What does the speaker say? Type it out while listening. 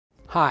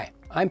Hi,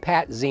 I'm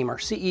Pat Ziemer,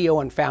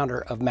 CEO and founder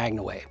of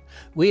MagnaWave.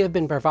 We have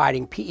been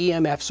providing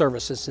PEMF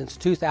services since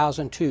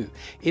 2002.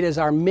 It is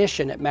our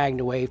mission at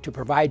MagnaWave to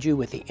provide you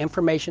with the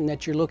information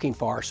that you're looking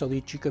for so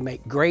that you can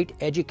make great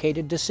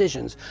educated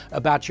decisions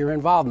about your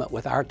involvement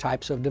with our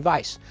types of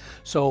device.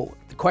 So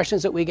the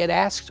questions that we get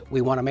asked,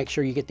 we want to make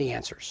sure you get the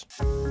answers.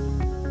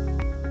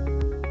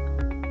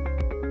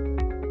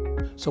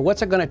 So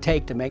what's it going to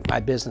take to make my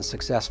business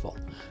successful?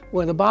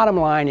 Well, the bottom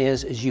line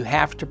is you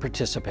have to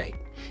participate.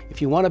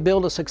 If you want to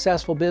build a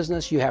successful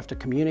business, you have to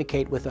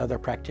communicate with other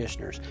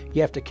practitioners.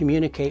 You have to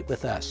communicate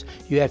with us.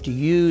 You have to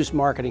use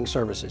marketing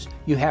services.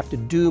 You have to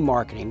do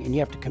marketing, and you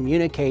have to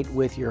communicate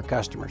with your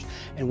customers.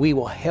 And we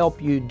will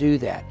help you do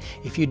that.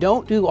 If you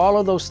don't do all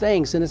of those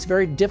things, then it's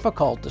very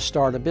difficult to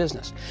start a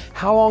business.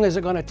 How long is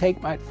it going to take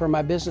for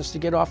my business to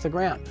get off the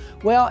ground?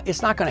 Well,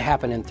 it's not going to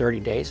happen in 30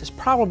 days. It's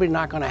probably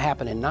not going to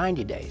happen in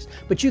 90 days.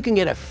 But you can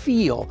get a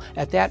feel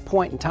at that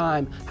point in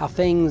time how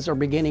things are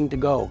beginning to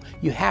go.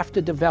 You have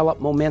to develop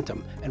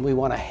momentum, and we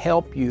want to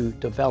help you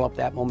develop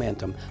that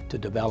momentum to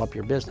develop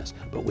your business.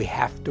 But we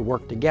have to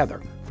work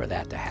together for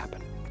that to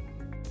happen.